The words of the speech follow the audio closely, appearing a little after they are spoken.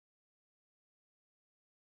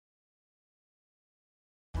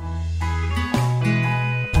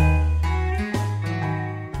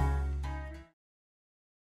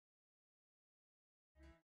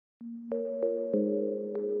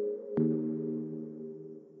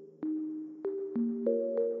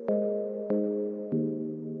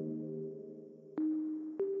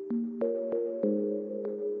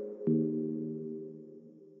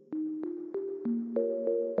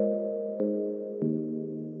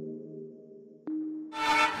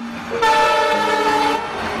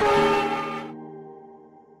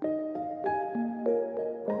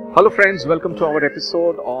Hello friends, welcome to our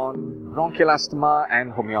episode on bronchial asthma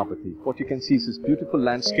and homeopathy. What you can see is this beautiful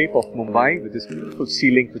landscape of Mumbai with this beautiful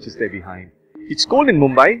ceiling which is there behind. It's cold in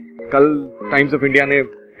Mumbai. Kal Times of India ne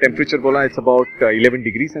temperature bola it's about 11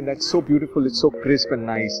 degrees and that's so beautiful, it's so crisp and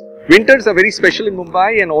nice. Winters are very special in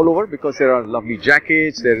Mumbai and all over because there are lovely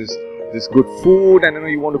jackets, there is this good food and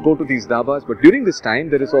you want to go to these dhabas. But during this time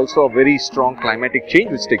there is also a very strong climatic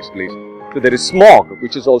change which takes place. So there is smog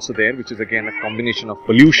which is also there, which is again a combination of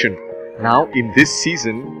pollution. Now in this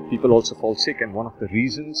season people also fall sick, and one of the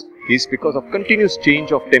reasons is because of continuous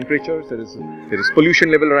change of temperatures. There is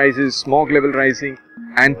pollution level rises, smog level rising,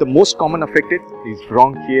 and the most common affected is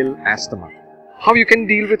bronchial asthma. How you can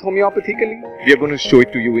deal with homeopathically? We are going to show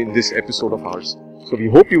it to you in this episode of ours. So we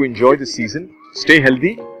hope you enjoy this season, stay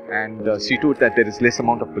healthy and see to it that there is less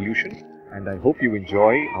amount of pollution. And I hope you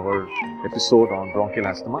enjoy our episode on bronchial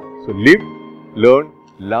asthma. So live, learn,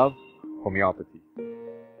 love homeopathy.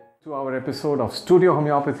 To our episode of Studio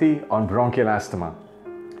Homeopathy on bronchial asthma.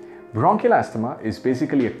 Bronchial asthma is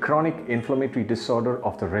basically a chronic inflammatory disorder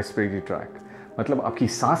of the respiratory tract. मतलब आपकी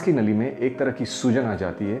सांस की नली में एक तरह की सूजन आ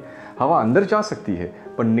जाती है, हवा अंदर जा सकती है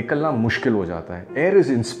पर निकलना मुश्किल हो जाता है. Air is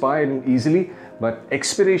inspired easily but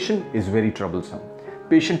expiration is very troublesome.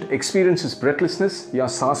 Patient experiences breathlessness या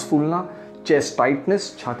सांस फूलना, chest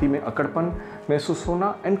tightness, छाती में अकड़पन महसूस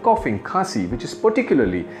होना, and coughing, खांसी, which is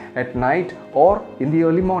particularly at night or in the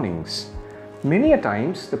early mornings. Many a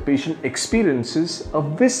times the patient experiences a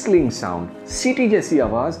whistling sound, सीटी जैसी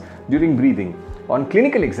आवाज during breathing. On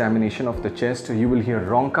clinical examination of the chest, you will hear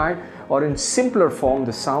rhonchi, or in simpler form,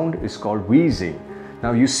 the sound is called wheezing.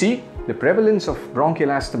 Now you see, the prevalence of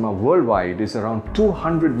bronchial asthma worldwide is around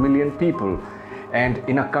 200 million people. And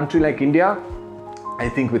in a country like India, I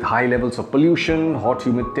think with high levels of pollution, hot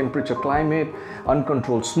humid temperature climate,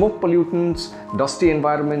 uncontrolled smoke pollutants, dusty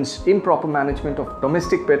environments, improper management of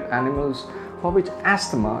domestic pet animals, for which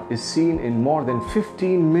asthma is seen in more than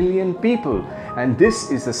 15 million people. And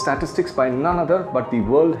this is the statistics by none other but the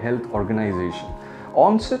World Health Organization.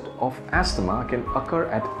 Onset of asthma can occur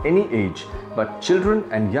at any age, but children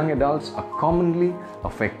and young adults are commonly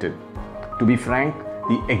affected. To be frank,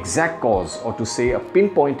 the exact cause, or to say a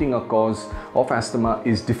pinpointing a cause of asthma,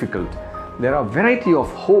 is difficult. There are a variety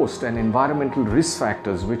of host and environmental risk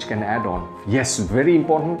factors which can add on. Yes, very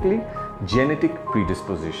importantly, genetic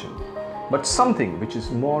predisposition. But something which is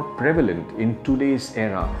more prevalent in today's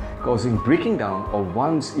era, causing breaking down of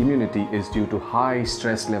one's immunity, is due to high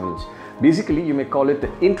stress levels. Basically, you may call it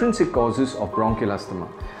the intrinsic causes of bronchial asthma.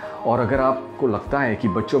 और अगर आपको लगता है कि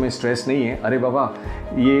बच्चों में stress नहीं है, अरे बाबा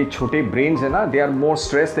ये छोटे ब्रेन्स है ना, they are more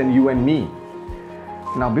stressed than you and me.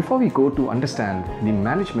 Now before we go to understand the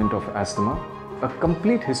management of asthma, a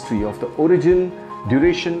complete history of the origin,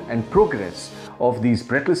 duration and progress of these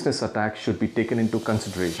breathlessness attacks should be taken into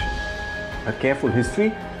consideration. A careful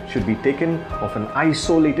history should be taken of an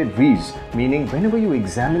isolated wheeze, meaning whenever you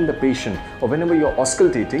examine the patient or whenever you are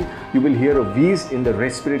auscultating, you will hear a wheeze in the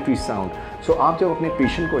respiratory sound. So आप जब अपने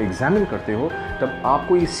patient को examine करते हो तब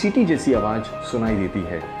आपको ये सीटी जैसी आवाज सुनाई देती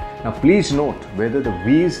है. Now please note whether the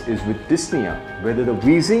wheeze is with dyspnea, whether the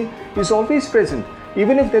wheezing is always present.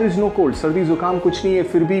 Even if there is no cold, सर्दी जुकाम कुछ नहीं है,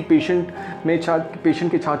 फिर भी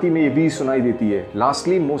patient के छाती में ये wheeze सुनाई देती है.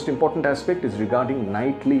 Lastly, most important aspect is regarding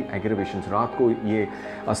nightly aggravations. रात को ये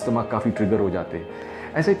अस्थमा काफ़ी trigger हो जाते हैं.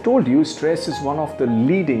 As I told you, stress is one of the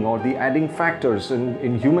leading or the adding factors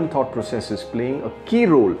in human thought processes, playing a key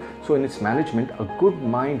role. So in its management, a good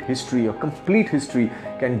mind history, a complete history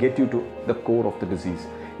can get you to the core of the disease.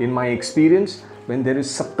 In my experience, when there is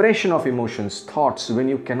suppression of emotions, thoughts, when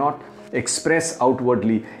you cannot express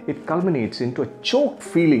outwardly, it culminates into a choked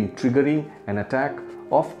feeling triggering an attack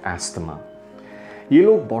of asthma. ये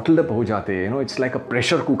लोग bottled up हो जाते हैं, it's like a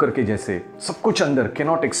pressure cooker के जैसे, सब कुछ अंदर,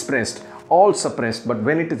 cannot expressed, all suppressed, but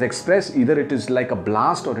when it is expressed, either it is like a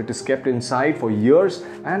blast or it is kept inside for years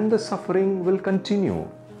and the suffering will continue.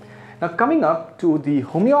 Now coming up to the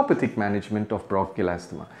homeopathic management of bronchial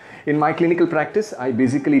asthma. In my clinical practice, I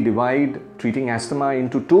basically divide treating asthma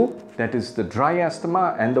into two, that is the dry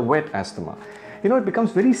asthma and the wet asthma. It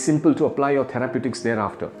becomes very simple to apply your therapeutics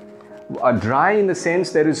thereafter. Dry in the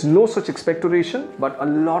sense there is no such expectoration, but a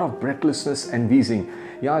lot of breathlessness and wheezing.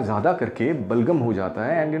 यहाँ ज़्यादा करके बलगम हो जाता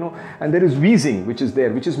है, and there is wheezing which is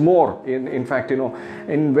there, which is more in fact,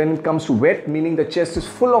 and when it comes to wet, meaning the chest is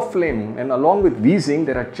full of phlegm, and along with wheezing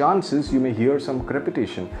there are chances you may hear some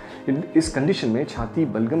crepitation. इस condition में छाती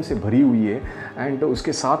बलगम से भरी हुई है, and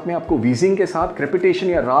उसके साथ में आपको wheezing के साथ crepitation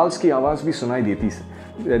या राल्स की आवाज़ भी सुनाई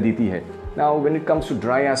देती है. Now when it comes to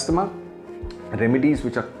dry asthma, remedies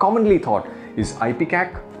which are commonly thought is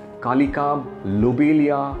ipecac, kalikab,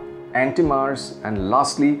 lobelia, antimars, and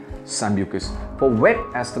lastly sambucus. For wet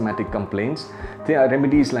asthmatic complaints, there are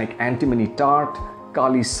remedies like antimony tart,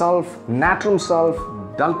 kali sulph, natrum sulph,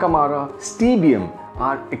 dulcamara, stebium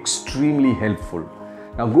are extremely helpful.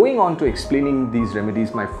 Now going on to explaining these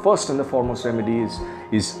remedies, my first and the foremost remedy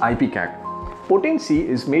is ipecac. Potency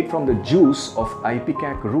is made from the juice of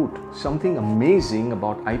ipecac root. Something amazing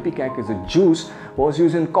about ipecac is the juice was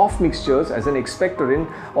used in cough mixtures as an expectorant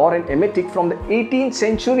or an emetic from the 18th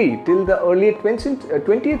century till the early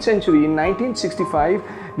 20th century. In 1965,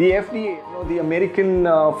 the FDA, the American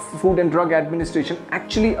Food and Drug Administration,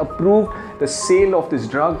 actually approved the sale of this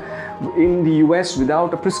drug in the US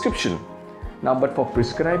without a prescription. Now, but for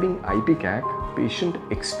prescribing ipecac, patient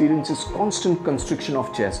experiences constant constriction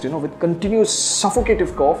of chest, with continuous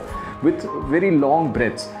suffocative cough with very long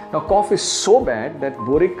breaths. Now, cough is so bad that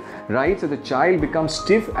Boric writes that the child becomes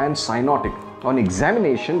stiff and cyanotic. On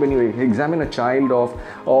examination, when you examine a child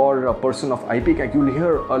or a person of ipecac, you will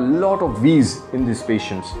hear a lot of wheeze in these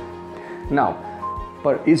patients. Now,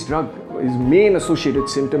 but his main associated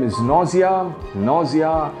symptom is nausea,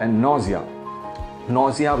 and nausea.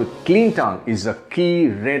 Nausea with clean tongue is a key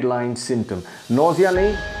red line symptom. Nausea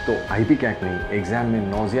नहीं तो ipecac नहीं. Exam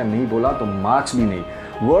में nausea नहीं बोला तो marks भी नहीं.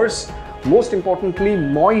 Worse, most importantly,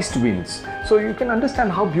 moist winds. So you can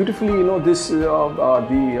understand how beautifully this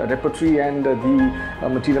the repertory and the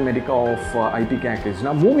materia medica of ipecac is.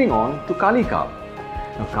 Now moving on to kalikab.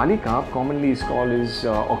 Now kalikab commonly is called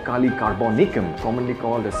or kali carbonicum, commonly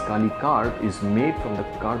called as kalicarb, is made from the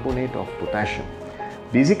carbonate of potassium.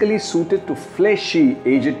 Basically suited to fleshy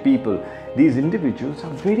aged people. These individuals are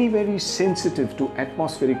very, very sensitive to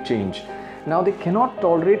atmospheric change. Now they cannot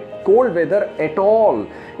tolerate cold weather at all.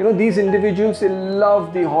 These individuals, they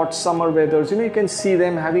love the hot summer weathers. You can see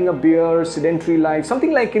them having a beer, sedentary life,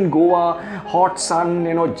 something like in Goa, hot sun,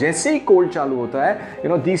 jaise hi cold chalu hota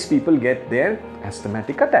hai, these people get their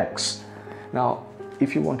asthmatic attacks. Now,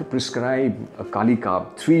 if you want to prescribe a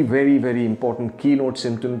kalikab, 3 very, very important keynote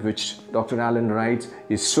symptoms which Dr. Allen writes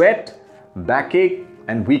is sweat, backache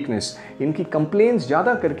and weakness. इनकी complaints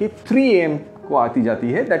ज़्यादा करके 3 AM को आती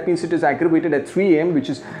जाती है. That means it is aggravated at 3 AM, which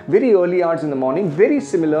is very early hours in the morning, very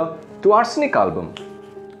similar to arsenic album.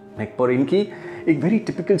 Like पर इनकी एक very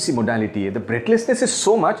typical सी modality है. The breathlessness is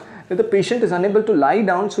so much that the patient is unable to lie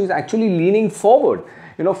down, so he's actually leaning forward.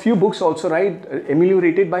 Few books also write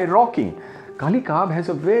ameliorated by rocking. Kalikab has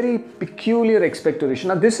a very peculiar expectoration.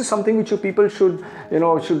 Now, this is something which you people should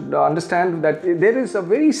understand, that there is a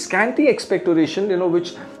very scanty expectoration,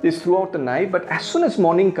 which is throughout the night. But as soon as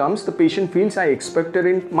morning comes, the patient feels I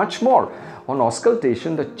expectorate much more. On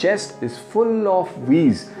auscultation, the chest is full of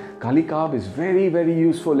wheeze. Kalikab is very, very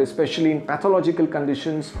useful, especially in pathological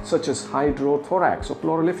conditions such as hydrothorax or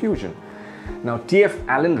pleural effusion. Now, T.F.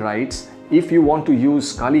 Allen writes, if you want to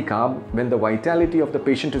use kalikab when the vitality of the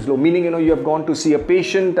patient is low, meaning you have gone to see a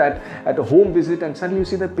patient at a home visit and suddenly you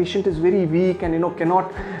see the patient is very weak and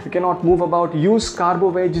cannot move about, use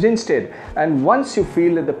carbo-veg instead. And once you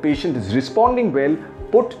feel that the patient is responding well,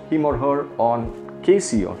 put him or her on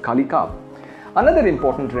KC or kalikab. Another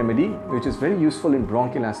important remedy which is very useful in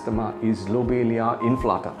bronchial asthma is lobelia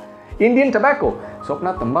inflata. Indian tobacco. So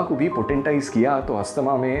अपना तंबाकू भी potentize किया तो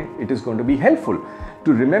asthma में it is going to be helpful.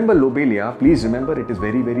 To remember lobelia, please remember it is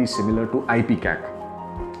very, very similar to ipecac.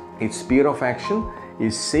 Its sphere of action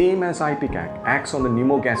is same as ipecac, acts on the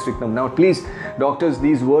pneumogastric nerve. Now please, doctors,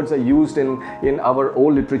 these words are used in our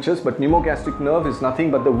old literatures, but pneumogastric nerve is nothing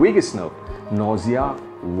but the vagus nerve. Nausea,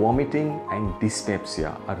 vomiting and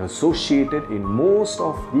dyspepsia are associated in most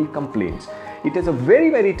of the complaints. It is a very,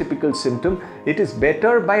 very typical symptom. It is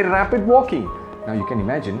better by rapid walking. Now you can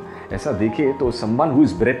imagine, ऐसा देखे तो someone who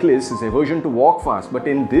is breathless is aversion to walk fast, but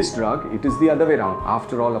in this drug it is the other way around.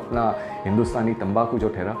 After all, अपना हिंदुस्तानी तंबाकू जो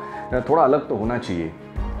ठहरा थोड़ा अलग तो होना चाहिए.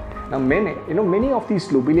 Now many of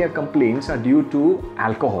these lobelia complaints are due to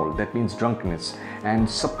alcohol, that means drunkenness, and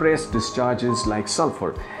suppressed discharges like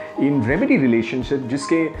sulfur. In remedy relationship, it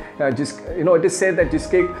is said that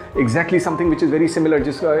jiske exactly something which is very similar,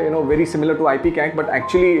 very similar to ipecac, but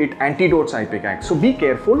actually it antidotes ipecac. So be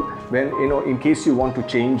careful when in case you want to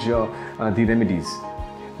change the remedies.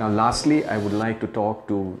 Now lastly, I would like to talk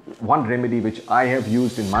to one remedy which I have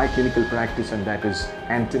used in my clinical practice, and that is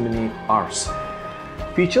antimony ars.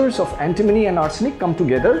 Features of antimony and arsenic come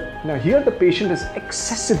together. Now here the patient has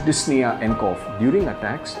excessive dyspnea and cough. During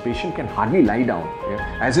attacks, patient can hardly lie down.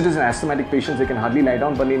 Yeah? As it is an asthmatic patient, they can hardly lie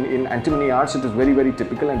down, but in antimony ars, it is very, very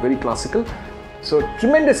typical and very classical. So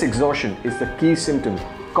tremendous exhaustion is the key symptom.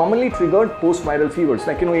 Commonly triggered post-viral fevers,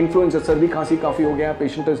 like influenza, sardi, khansi, kafi ho gaya,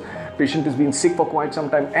 patient has been sick for quite some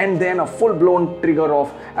time, and then a full-blown trigger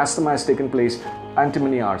of asthma has taken place.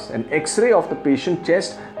 Antimony ars. An X-ray of the patient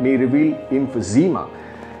chest may reveal emphysema.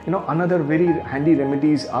 Another very handy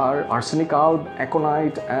remedies are arsenic oud,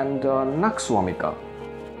 aconite, and nux vomica.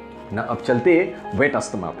 Now, ab chalte wet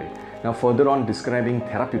asthma pe. Now, further on describing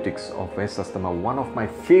therapeutics of wet asthma, one of my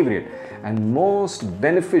favorite and most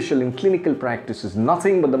beneficial in clinical practice is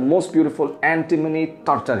nothing but the most beautiful antimony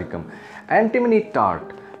tartaricum. Antimony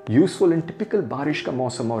tart, useful in typical barish ka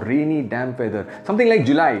mausam or rainy, damp weather. Something like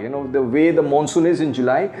July, the way the monsoon is in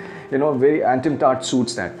July, very antim tart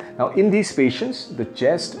suits that. Now, in these patients, the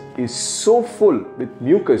chest is so full with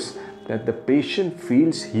mucus that the patient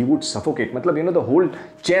feels he would suffocate. Matlab, the whole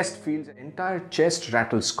chest feels, entire chest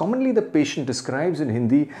rattles. Commonly, the patient describes in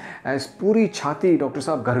Hindi as puri chhati, Dr.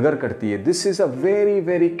 Saab, gargar karti hai. This is a very,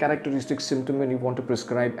 very characteristic symptom when you want to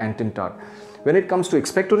prescribe antim tart. When it comes to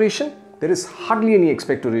expectoration, there is hardly any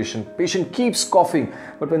expectoration. Patient keeps coughing,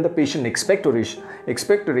 but when the patient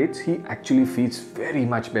expectorates, he actually feels very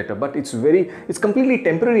much better. But it's completely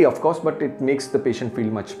temporary, of course, but it makes the patient feel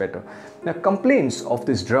much better. Now, complaints of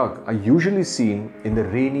this drug are usually seen in the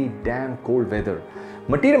rainy, damp, cold weather.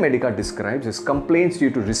 Materia medica describes as complaints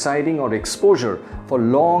due to residing or exposure for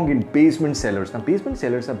long in basement cellars. Now, basement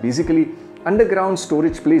cellars are basically underground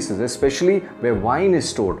storage places, especially where wine is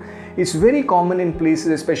stored. It's very common in places,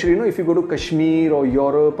 especially if you go to Kashmir or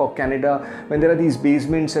Europe or Canada, when there are these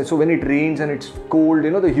basements, and so when it rains and it's cold,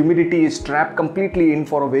 the humidity is trapped completely in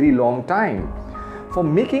for a very long time. For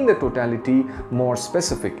making the totality more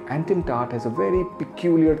specific, antim tart has a very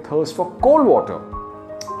peculiar thirst for cold water,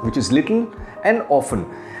 which is little and often,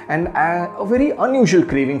 and a very unusual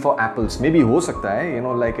craving for apples. Maybe ho sakta hai,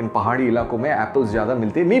 like in pahadi ilako mein apples zyada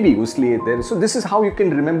milte, maybe usliye there. So this is how you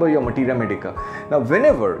can remember your materia medica. Now,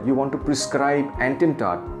 whenever you want to prescribe antim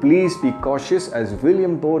tart, please be cautious, as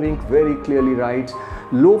William Borink very clearly writes,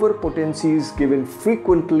 lower potencies given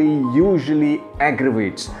frequently usually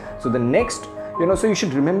aggravates. So the next, so you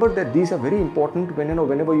should remember that these are very important when,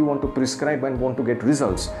 whenever you want to prescribe and want to get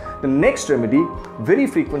results. The next remedy, very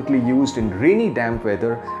frequently used in rainy, damp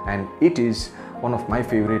weather, and it is one of my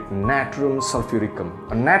favorite, natrum sulfuricum,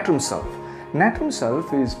 a natrum sulf. Natrum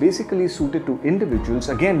sulf is basically suited to individuals,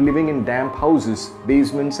 again, living in damp houses,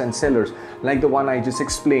 basements and cellars, like the one I just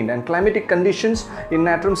explained. And climatic conditions in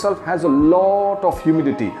natrum sulf has a lot of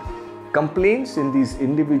humidity. Complaints in these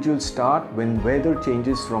individuals start when weather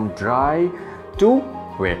changes from dry to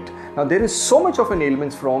wet. Now, there is so much of an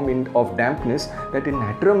ailment of dampness that in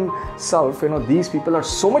natrum sulf, these people are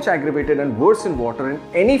so much aggravated and worse in water in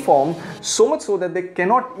any form, so much so that they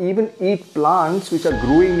cannot even eat plants which are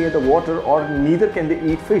growing near the water, or neither can they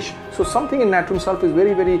eat fish. So something in natrum sulf is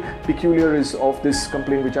very, very peculiar is of this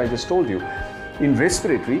complaint which I just told you. In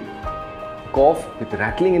respiratory, cough with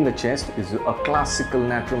rattling in the chest is a classical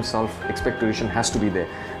natrum sulf expectoration has to be there,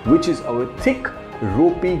 which is our thick,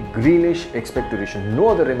 ropey, greenish expectoration. No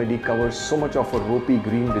other remedy covers so much of a ropey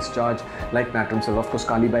green discharge like natrum sulf. Of course,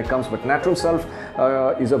 Kalibai comes, but natrum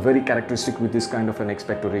sulf is a very characteristic with this kind of an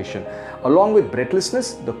expectoration. Along with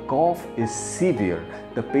breathlessness, the cough is severe.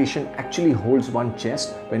 The patient actually holds one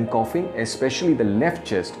chest when coughing, especially the left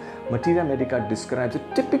chest. Materia medica describes a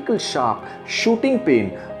typical sharp shooting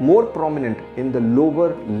pain, more prominent in the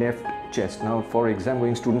lower left chest. Now, for exam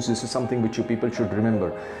going students, this is something which you people should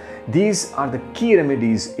remember. These are the key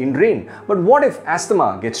remedies in rain. But what if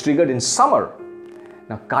asthma gets triggered in summer?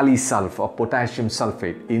 Now, Kali sulf or potassium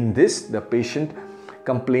sulfate. In this, the patient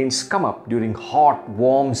complaints come up during hot,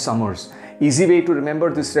 warm summers. Easy way to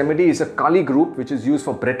remember this remedy is a Kali group, which is used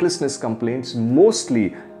for breathlessness complaints,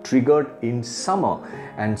 mostly triggered in summer,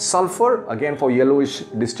 and sulfur again for yellowish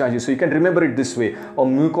discharges, so you can remember it this way, or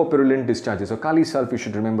mucopurulent discharges. So Kali sulf you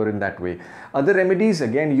should remember in that way. Other remedies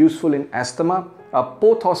again useful in asthma are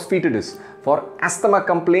pothos fetidus for asthma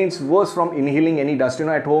complaints worse from inhaling any dust.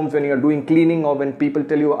 At homes when you are doing cleaning, or when people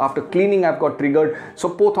tell you after cleaning I've got triggered, so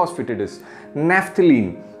pothos fetidus.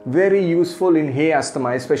 Naphthalene, very useful in hay asthma,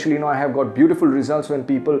 especially I have got beautiful results when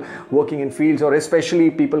people working in fields, or especially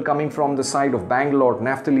people coming from the side of Bangalore.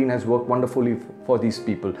 Naphthalene has worked wonderfully for these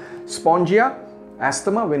people. Spongia,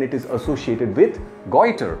 asthma when it is associated with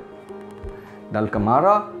goiter.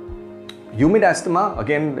 Dulcamara, Humid asthma,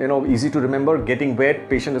 again, easy to remember, getting wet,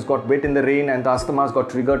 patient has got wet in the rain and the asthma has got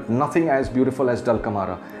triggered, nothing as beautiful as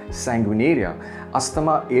Dulcamara. Sanguinaria,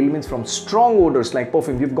 asthma ailments from strong odors like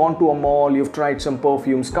perfume. You've gone to a mall, you've tried some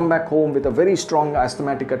perfumes, come back home with a very strong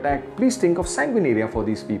asthmatic attack. Please think of sanguinaria for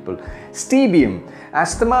these people. Stebium,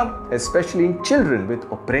 asthma, especially in children with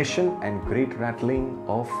oppression and great rattling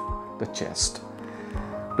of the chest.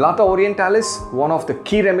 Plata orientalis, one of the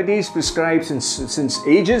key remedies prescribed since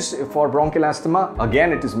ages for bronchial asthma.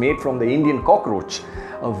 Again, it is made from the Indian cockroach.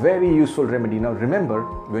 A very useful remedy. Now remember,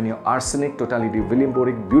 when your arsenic totality, William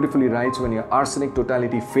Borick beautifully writes, when your arsenic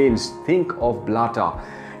totality fails, think of Blata.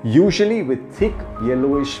 Usually with thick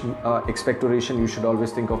yellowish expectoration, you should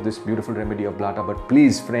always think of this beautiful remedy of Blata. But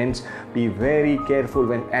please friends, be very careful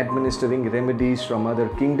when administering remedies from other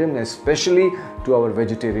kingdoms, especially to our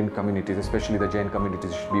vegetarian communities, especially the Jain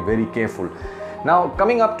communities. You should be very careful. Now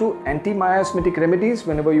coming up to anti-miasmatic remedies,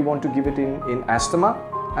 whenever you want to give it in asthma.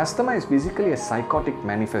 Asthma is basically a psychotic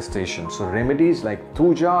manifestation. So remedies like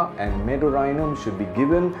Thuja and Medorinum should be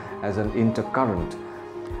given as an intercurrent.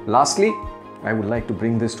 Lastly, I would like to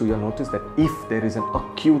bring this to your notice that if there is an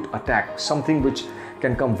acute attack, something which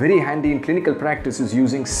can come very handy in clinical practice is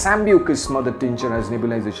using Sambucus mother tincture as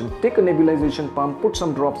nebulization. Take a nebulization pump, put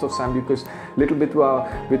some drops of Sambucus, little bit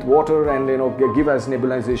with water and give as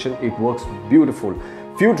nebulization. It works beautiful.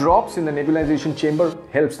 Few drops in the nebulization chamber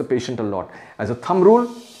helps the patient a lot. As a thumb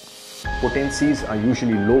rule, potencies are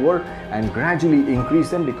usually lower and gradually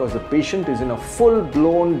increase them because the patient is in a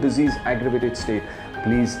full-blown disease aggravated state.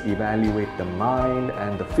 Please evaluate the mind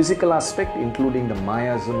and the physical aspect, including the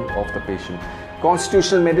miasm of the patient.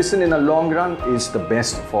 Constitutional medicine in a long run is the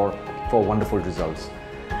best for wonderful results.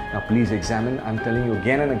 Now please examine, I'm telling you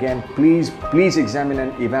again and again, please examine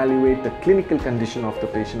and evaluate the clinical condition of the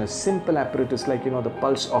patient. A simple apparatus like the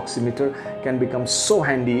pulse oximeter can become so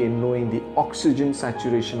handy in knowing the oxygen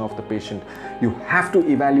saturation of the patient. You have to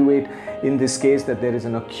evaluate in this case that there is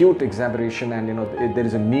an acute exacerbation and there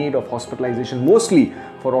is a need of hospitalization, mostly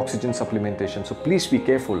for oxygen supplementation. So please be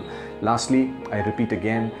careful. Lastly, I repeat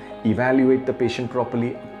again, evaluate the patient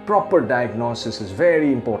properly. Proper diagnosis is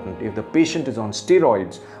very important. If the patient is on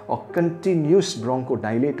steroids or continuous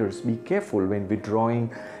bronchodilators, be careful when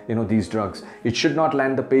withdrawing these drugs. It should not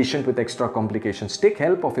land the patient with extra complications. Take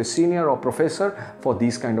help of a senior or professor for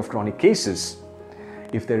these kind of chronic cases.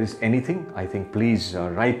 If there is anything, I think please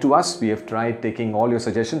write to us. We have tried taking all your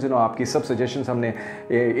suggestions. आपकी सब suggestions हमने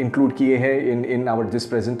include किए हैं in our this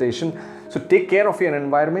presentation. So take care of your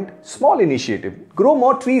environment. Small initiative. Grow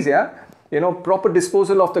more trees, yeah. Proper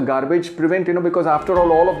disposal of the garbage, prevent, because after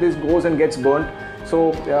all of this goes and gets burnt.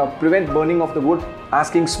 So prevent burning of the wood,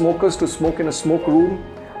 asking smokers to smoke in a smoke room,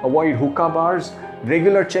 avoid hookah bars,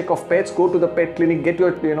 regular check of pets, go to the pet clinic, get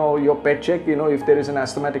your, your pet check, if there is an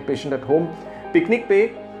asthmatic patient at home. Picnic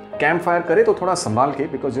pe, campfire kare to thoda sambhal ke,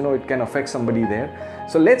 because, it can affect somebody there.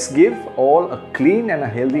 So let's give all a clean and a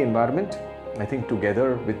healthy environment. I think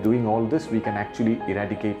together with doing all this, we can actually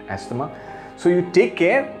eradicate asthma. So you take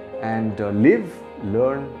care and live,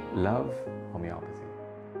 learn, love homeopathy.